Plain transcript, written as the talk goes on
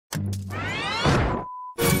On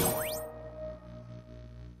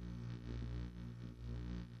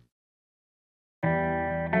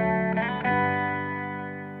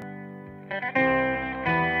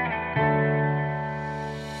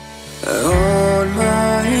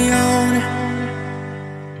my own,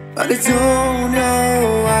 but I don't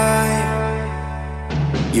know why.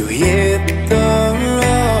 You hit the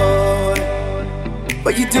road,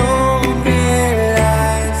 but you don't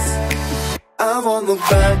realize I won't look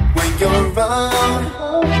back when you're around.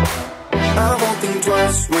 I won't think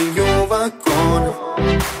twice when you're gone.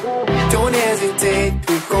 Don't hesitate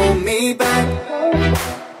to call me back,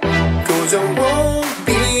 'cause I won't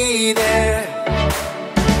be there.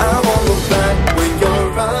 I won't look back when you're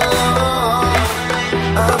around.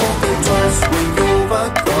 I won't think twice when you're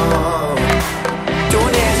gone.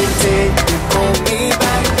 Don't hesitate to call me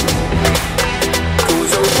back,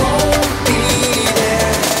 'cause I won't be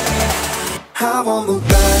there. I won't look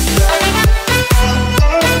back.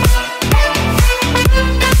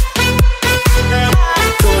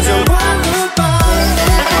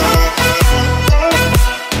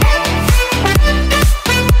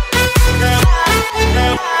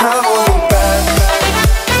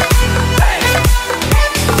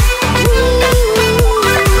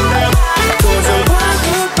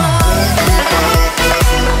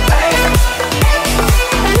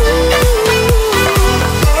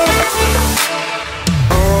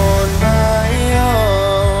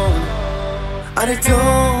 I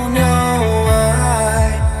don't know why.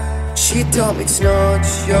 She told me it's not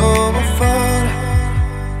your fault,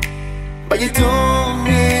 but you don't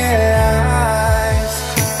realize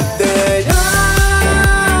that I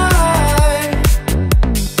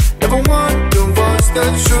never wonder what's the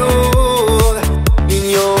truth. In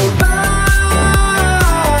your eyes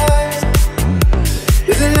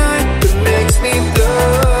there's a light that makes me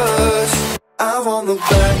blush. I won't look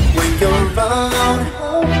back when you're around.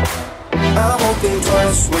 I won't think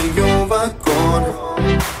twice when you're gone.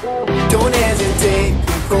 Don't hesitate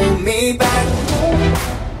to call me back,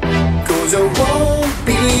 'cause I won't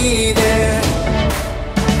be there.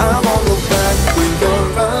 I won't look back when you're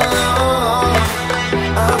around.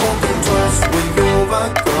 I won't think twice when you're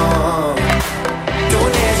gone.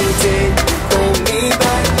 Don't hesitate to call me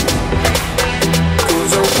back,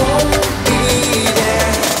 'cause I won't be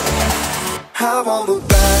there. I won't look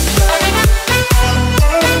back.